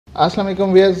अस्सलाम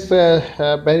वालेकुम व्यूअर्स,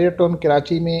 बहरिया टाउन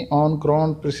कराची में ऑन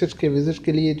ग्राउंड प्रेसिस के विज़िट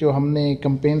के लिए जो हमने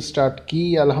कैंपेन स्टार्ट की,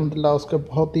 अल्हम्दुलिल्लाह उसका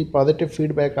बहुत ही पॉजिटिव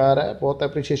फीडबैक आ रहा है, बहुत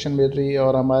अप्रिशिएशन मिल रही है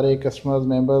और हमारे कस्टमर्स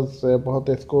मेंबर्स बहुत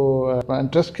इसको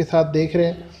इंटरेस्ट के साथ देख रहे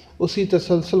हैं। उसी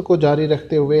तसलसल को जारी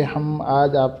रखते हुए हम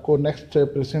आज आपको नेक्स्ट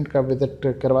प्रेजेंट का विज़िट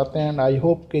करवाते हैं एंड आई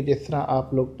होप कि जिस तरह आप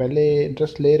लोग पहले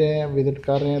इंटरेस्ट ले रहे हैं, विज़िट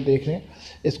कर रहे हैं, देख रहे हैं,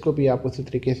 इसको भी आप उसी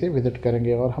तरीके से विज़िट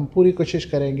करेंगे और हम पूरी कोशिश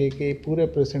करेंगे कि पूरे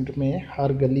प्रेजेंट में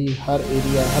हर गली, हर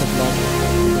एरिया, हर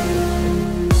ब्लॉक